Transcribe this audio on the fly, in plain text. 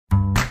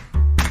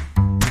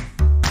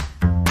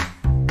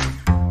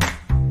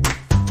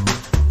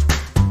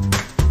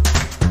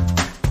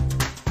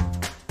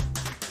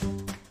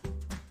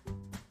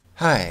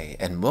Hi,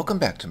 and welcome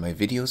back to my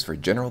videos for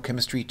General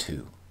Chemistry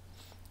 2.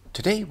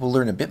 Today we'll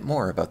learn a bit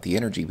more about the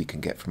energy we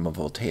can get from a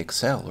voltaic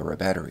cell or a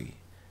battery.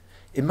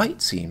 It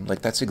might seem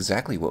like that's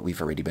exactly what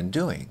we've already been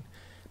doing,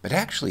 but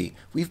actually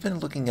we've been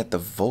looking at the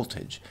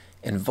voltage,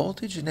 and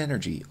voltage and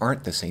energy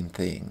aren't the same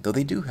thing, though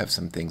they do have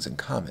some things in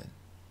common.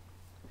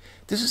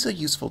 This is a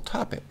useful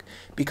topic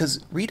because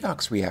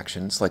redox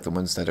reactions, like the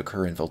ones that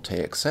occur in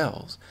voltaic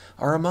cells,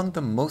 are among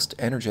the most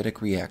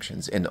energetic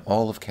reactions in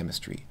all of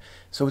chemistry,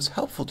 so it's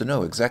helpful to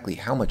know exactly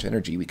how much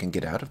energy we can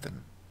get out of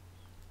them.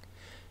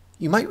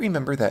 You might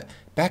remember that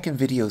back in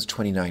videos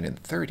 29 and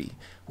 30,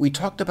 we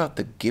talked about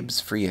the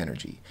Gibbs free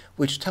energy,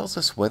 which tells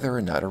us whether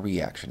or not a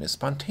reaction is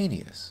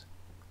spontaneous.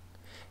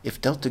 If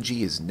delta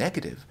G is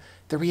negative,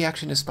 the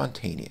reaction is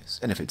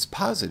spontaneous, and if it's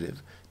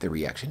positive, the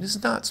reaction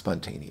is not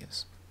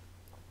spontaneous.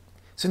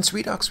 Since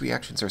redox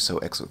reactions are so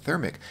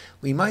exothermic,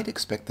 we might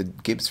expect the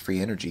Gibbs free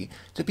energy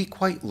to be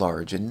quite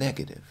large and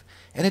negative,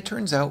 and it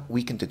turns out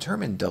we can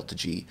determine delta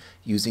G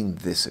using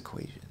this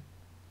equation.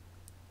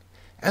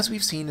 As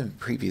we've seen in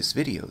previous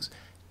videos,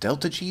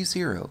 delta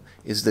G0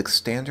 is the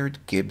standard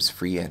Gibbs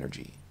free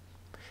energy.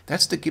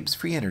 That's the Gibbs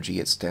free energy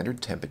at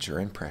standard temperature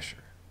and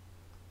pressure.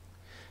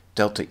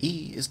 Delta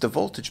E is the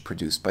voltage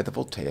produced by the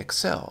voltaic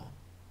cell.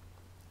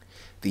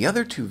 The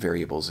other two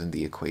variables in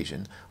the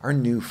equation are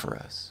new for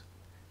us.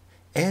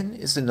 N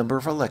is the number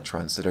of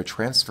electrons that are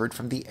transferred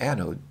from the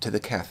anode to the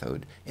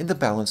cathode in the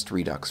balanced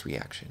redox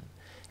reaction,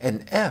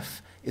 and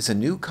F is a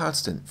new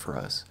constant for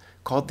us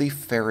called the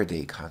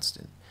Faraday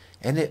constant,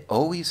 and it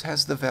always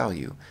has the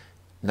value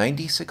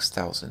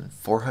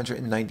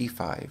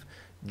 96,495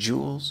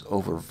 joules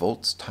over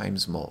volts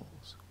times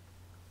moles.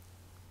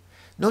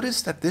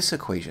 Notice that this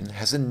equation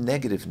has a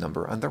negative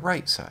number on the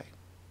right side.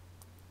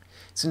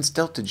 Since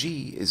delta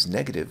G is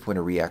negative when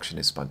a reaction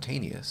is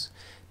spontaneous,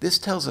 this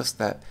tells us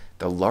that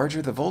the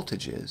larger the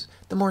voltage is,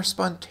 the more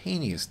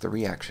spontaneous the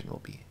reaction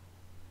will be.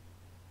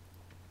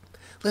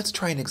 Let's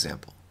try an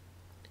example.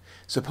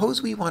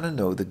 Suppose we want to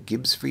know the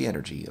Gibbs free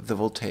energy of the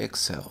voltaic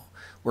cell,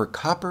 where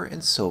copper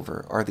and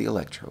silver are the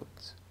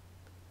electrodes.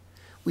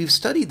 We've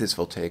studied this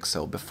voltaic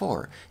cell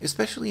before,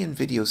 especially in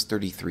videos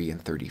 33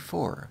 and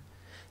 34,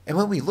 and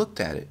when we looked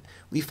at it,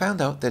 we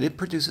found out that it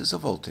produces a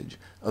voltage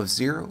of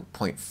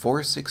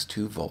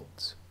 0.462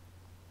 volts.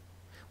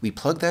 We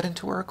plug that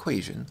into our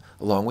equation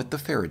along with the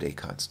Faraday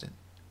constant.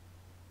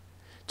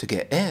 To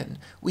get N,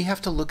 we have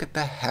to look at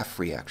the half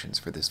reactions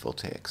for this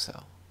voltaic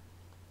cell.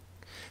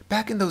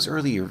 Back in those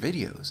earlier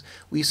videos,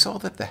 we saw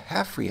that the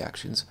half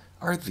reactions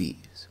are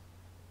these.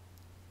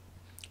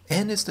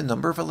 N is the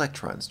number of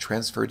electrons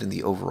transferred in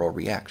the overall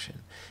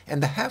reaction,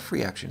 and the half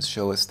reactions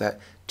show us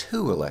that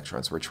 2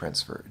 electrons were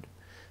transferred,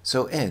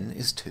 so N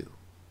is 2.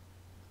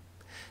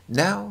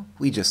 Now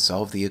we just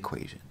solve the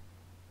equation.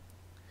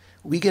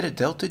 We get a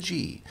delta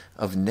G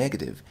of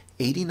negative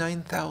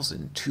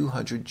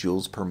 89,200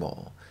 joules per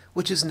mole,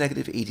 which is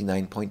negative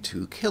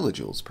 89.2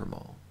 kilojoules per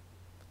mole.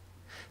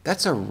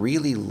 That's a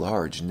really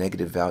large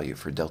negative value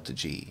for delta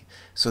G,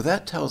 so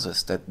that tells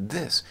us that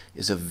this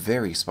is a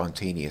very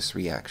spontaneous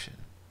reaction.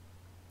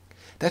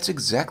 That's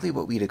exactly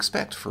what we'd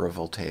expect for a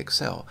voltaic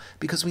cell,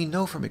 because we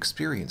know from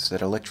experience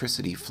that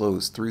electricity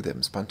flows through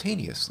them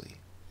spontaneously.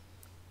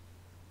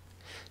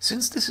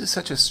 Since this is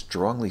such a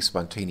strongly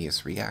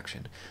spontaneous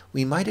reaction,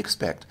 we might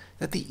expect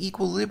that the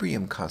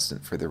equilibrium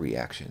constant for the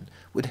reaction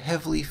would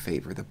heavily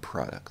favor the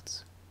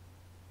products.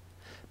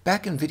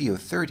 Back in video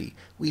 30,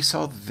 we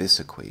saw this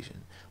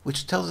equation,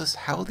 which tells us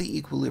how the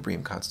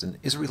equilibrium constant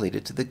is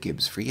related to the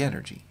Gibbs free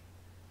energy.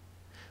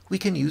 We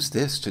can use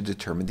this to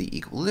determine the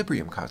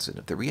equilibrium constant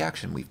of the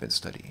reaction we've been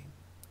studying.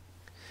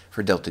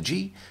 For delta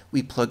G,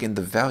 we plug in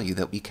the value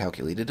that we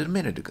calculated a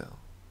minute ago.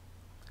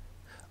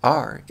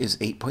 R is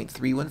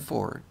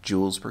 8.314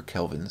 joules per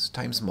kelvins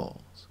times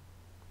moles.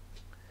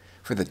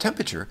 For the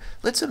temperature,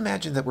 let's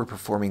imagine that we're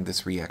performing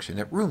this reaction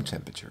at room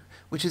temperature,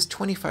 which is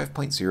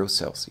 25.0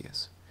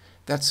 Celsius.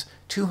 That's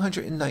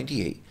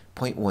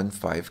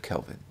 298.15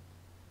 Kelvin.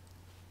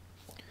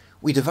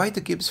 We divide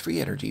the Gibbs free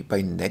energy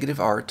by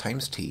negative R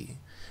times T,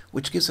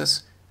 which gives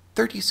us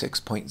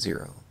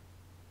 36.0.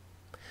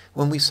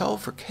 When we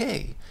solve for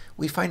K,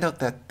 we find out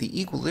that the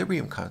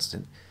equilibrium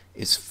constant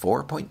is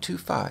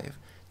 4.25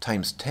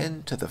 times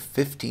 10 to the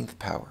 15th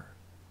power.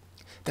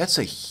 That's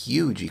a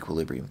huge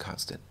equilibrium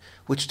constant,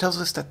 which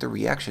tells us that the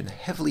reaction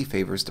heavily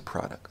favors the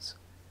products.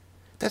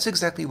 That's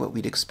exactly what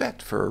we'd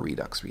expect for a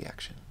redox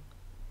reaction.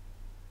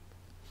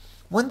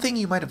 One thing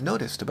you might have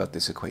noticed about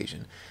this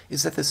equation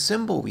is that the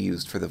symbol we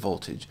used for the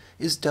voltage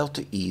is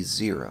delta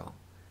E0.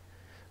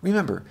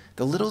 Remember,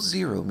 the little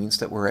 0 means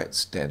that we're at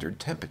standard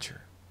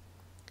temperature.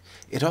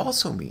 It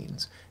also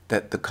means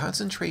that the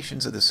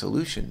concentrations of the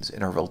solutions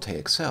in our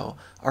voltaic cell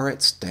are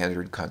at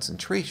standard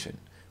concentration,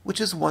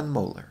 which is 1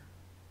 molar.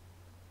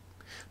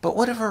 But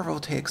what if our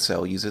voltaic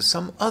cell uses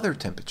some other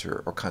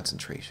temperature or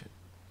concentration?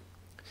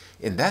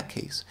 In that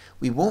case,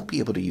 we won't be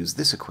able to use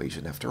this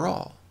equation after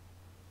all.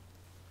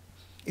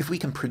 If we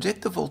can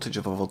predict the voltage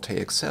of a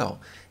voltaic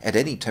cell at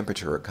any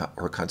temperature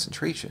or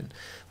concentration,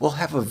 we'll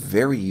have a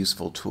very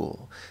useful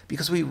tool,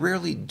 because we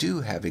rarely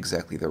do have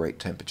exactly the right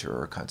temperature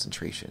or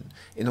concentration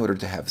in order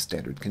to have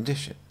standard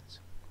conditions.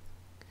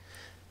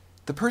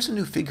 The person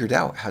who figured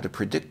out how to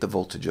predict the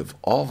voltage of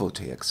all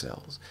voltaic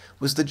cells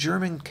was the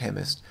German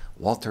chemist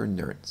Walther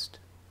Nernst.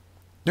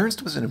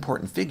 Nernst was an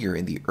important figure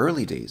in the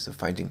early days of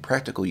finding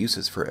practical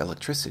uses for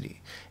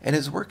electricity, and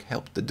his work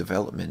helped the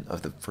development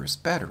of the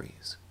first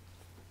batteries.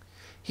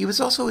 He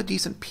was also a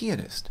decent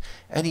pianist,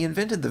 and he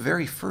invented the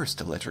very first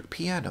electric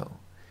piano.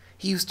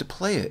 He used to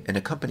play it and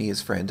accompany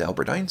his friend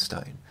Albert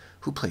Einstein,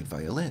 who played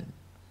violin.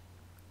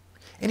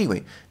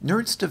 Anyway,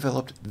 Nernst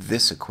developed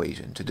this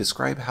equation to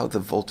describe how the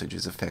voltage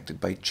is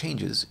affected by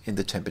changes in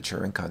the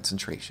temperature and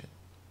concentration.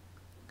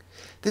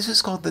 This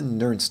is called the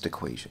Nernst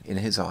equation in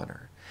his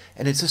honor,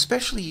 and it's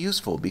especially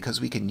useful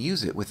because we can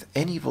use it with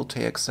any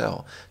voltaic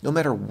cell, no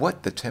matter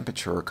what the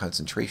temperature or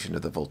concentration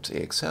of the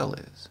voltaic cell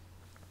is.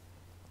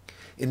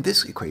 In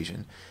this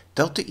equation,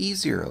 delta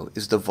E0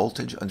 is the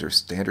voltage under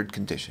standard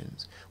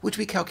conditions, which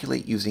we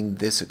calculate using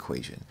this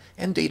equation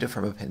and data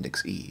from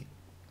Appendix E.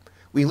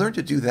 We learned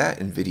to do that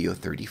in video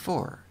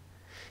 34.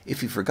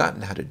 If you've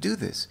forgotten how to do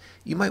this,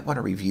 you might want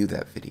to review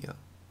that video.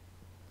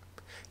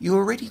 You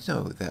already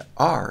know that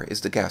R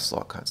is the gas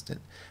law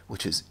constant,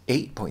 which is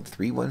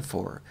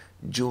 8.314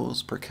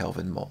 joules per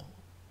Kelvin mole.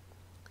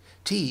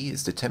 T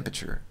is the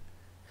temperature,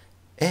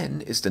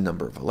 N is the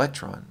number of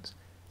electrons,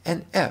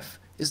 and F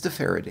is the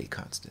Faraday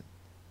constant.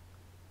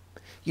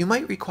 You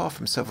might recall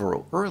from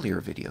several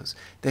earlier videos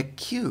that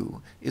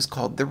Q is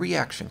called the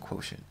reaction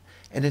quotient,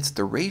 and it's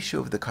the ratio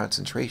of the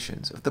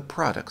concentrations of the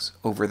products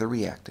over the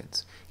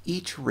reactants,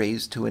 each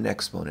raised to an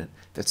exponent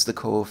that's the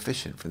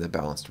coefficient for the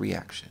balanced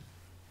reaction.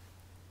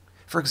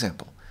 For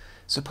example,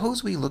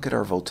 suppose we look at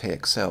our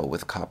voltaic cell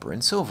with copper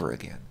and silver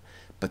again,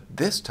 but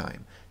this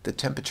time the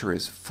temperature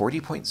is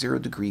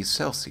 40.0 degrees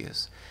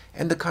Celsius,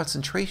 and the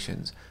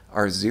concentrations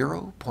are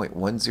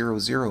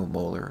 0.100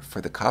 molar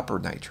for the copper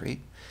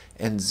nitrate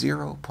and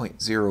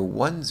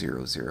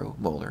 0.0100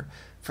 molar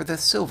for the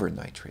silver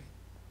nitrate.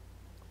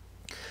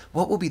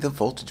 What will be the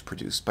voltage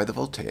produced by the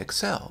voltaic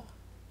cell?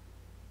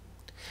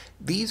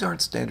 These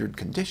aren't standard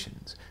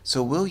conditions,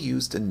 so we'll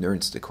use the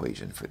Nernst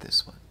equation for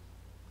this one.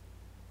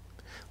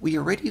 We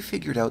already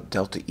figured out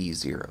delta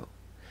E0.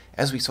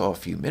 As we saw a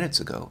few minutes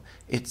ago,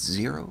 it's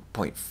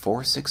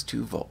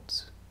 0.462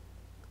 volts.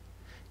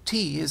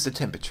 T is the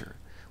temperature,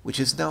 which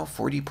is now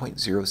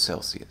 40.0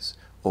 Celsius,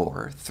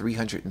 or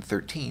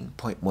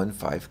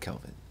 313.15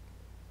 Kelvin.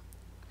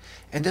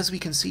 And as we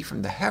can see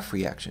from the half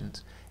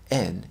reactions,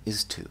 N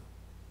is 2.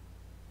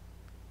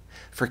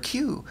 For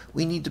Q,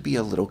 we need to be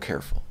a little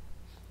careful.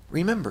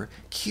 Remember,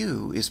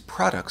 Q is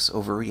products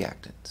over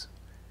reactants.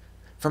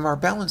 From our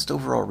balanced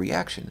overall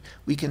reaction,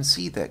 we can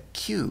see that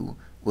Q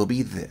will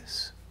be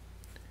this.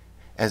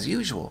 As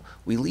usual,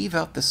 we leave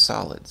out the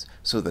solids,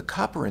 so the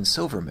copper and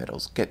silver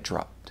metals get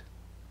dropped.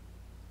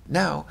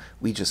 Now,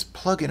 we just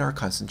plug in our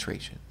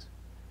concentrations.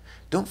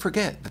 Don't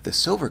forget that the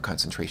silver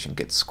concentration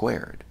gets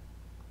squared.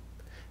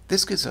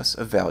 This gives us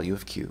a value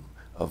of Q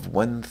of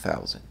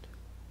 1,000.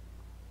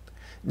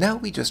 Now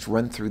we just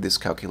run through this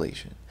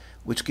calculation,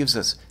 which gives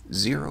us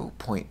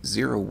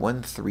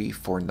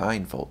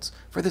 0.01349 volts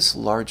for this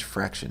large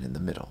fraction in the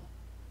middle.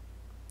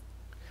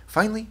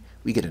 Finally,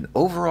 we get an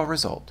overall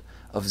result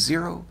of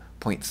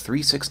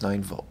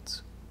 0.369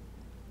 volts.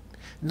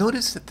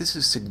 Notice that this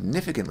is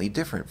significantly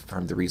different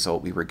from the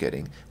result we were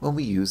getting when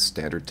we used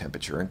standard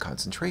temperature and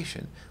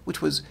concentration, which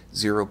was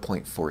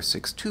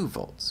 0.462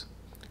 volts.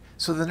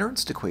 So the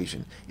Nernst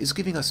equation is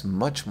giving us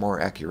much more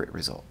accurate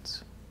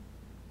results.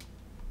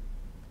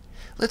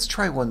 Let's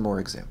try one more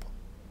example.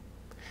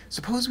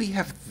 Suppose we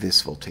have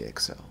this voltaic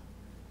cell.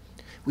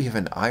 We have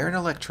an iron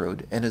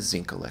electrode and a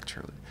zinc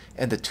electrode,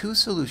 and the two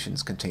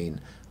solutions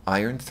contain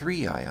iron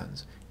 3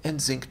 ions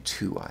and zinc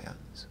 2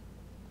 ions.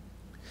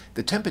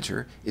 The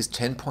temperature is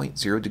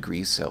 10.0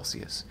 degrees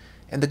Celsius,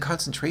 and the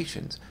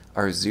concentrations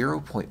are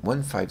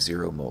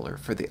 0.150 molar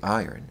for the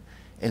iron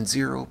and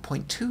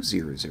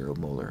 0.200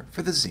 molar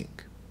for the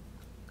zinc.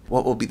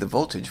 What will be the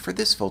voltage for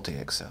this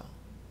voltaic cell?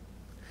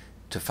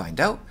 To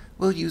find out,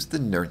 we'll use the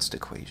Nernst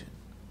equation.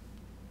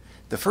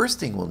 The first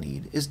thing we'll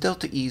need is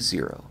delta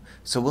E0,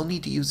 so we'll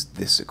need to use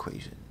this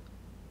equation.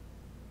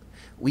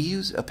 We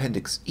use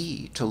Appendix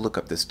E to look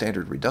up the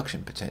standard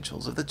reduction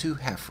potentials of the two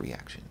half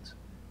reactions.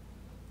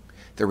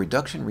 The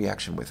reduction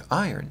reaction with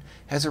iron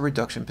has a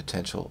reduction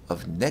potential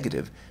of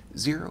negative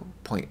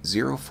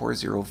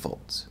 0.040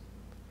 volts,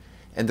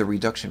 and the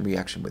reduction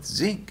reaction with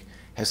zinc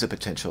has a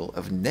potential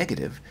of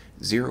negative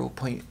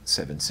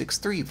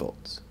 0.763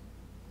 volts.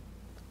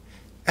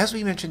 As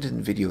we mentioned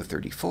in video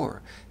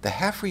 34, the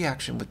half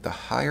reaction with the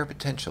higher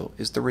potential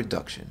is the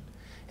reduction,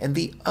 and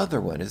the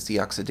other one is the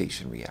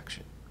oxidation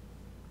reaction.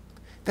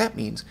 That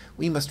means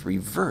we must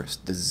reverse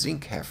the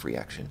zinc half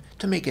reaction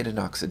to make it an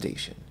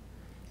oxidation,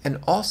 and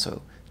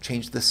also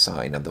change the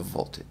sign on the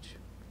voltage.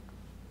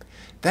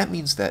 That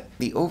means that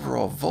the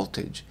overall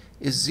voltage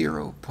is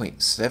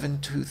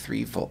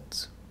 0.723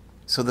 volts.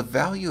 so the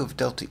value of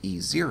delta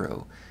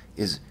E0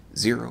 is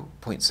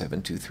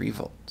 0.723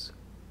 volts.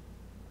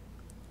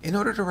 In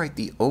order to write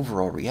the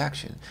overall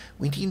reaction,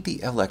 we need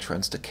the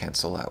electrons to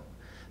cancel out,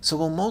 so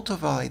we'll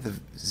multiply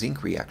the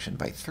zinc reaction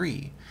by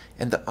 3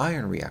 and the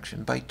iron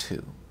reaction by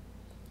 2.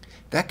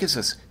 That gives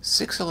us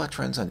 6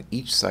 electrons on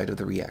each side of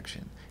the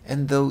reaction,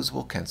 and those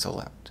will cancel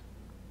out.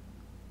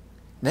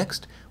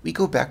 Next, we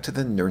go back to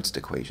the Nernst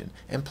equation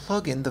and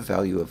plug in the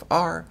value of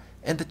R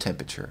and the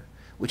temperature,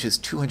 which is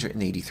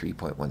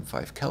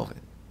 283.15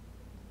 Kelvin.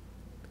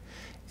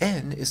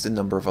 N is the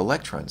number of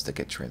electrons that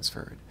get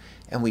transferred,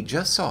 and we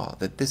just saw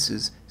that this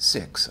is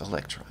 6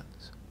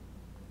 electrons.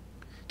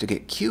 To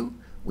get Q,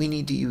 we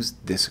need to use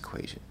this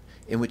equation,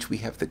 in which we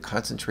have the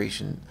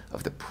concentration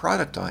of the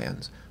product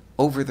ions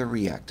over the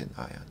reactant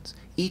ions,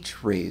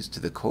 each raised to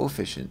the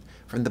coefficient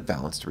from the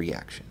balanced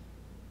reaction.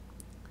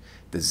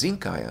 The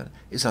zinc ion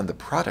is on the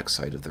product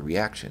side of the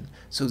reaction,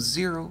 so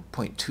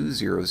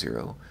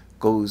 0.200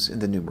 goes in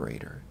the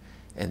numerator,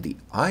 and the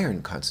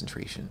iron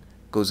concentration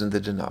goes in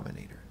the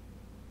denominator.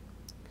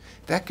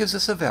 That gives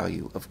us a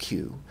value of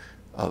Q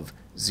of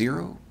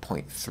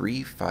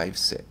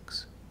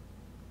 0.356.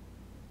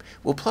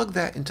 We'll plug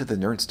that into the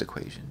Nernst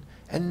equation,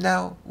 and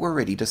now we're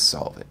ready to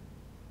solve it.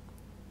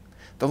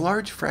 The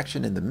large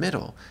fraction in the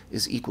middle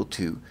is equal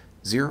to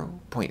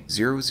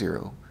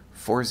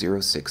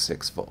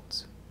 0.004066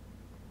 volts.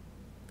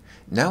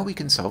 Now we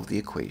can solve the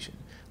equation,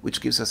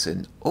 which gives us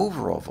an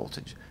overall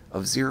voltage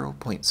of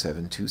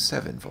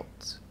 0.727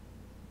 volts.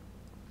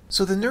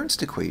 So the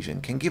Nernst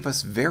equation can give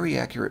us very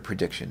accurate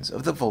predictions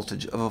of the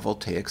voltage of a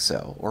voltaic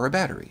cell or a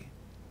battery.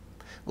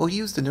 We'll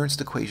use the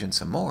Nernst equation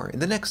some more in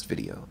the next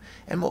video,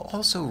 and we'll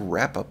also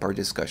wrap up our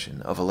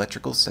discussion of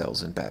electrical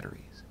cells and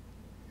batteries.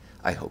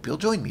 I hope you'll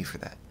join me for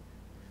that.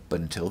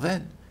 But until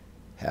then,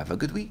 have a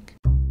good week.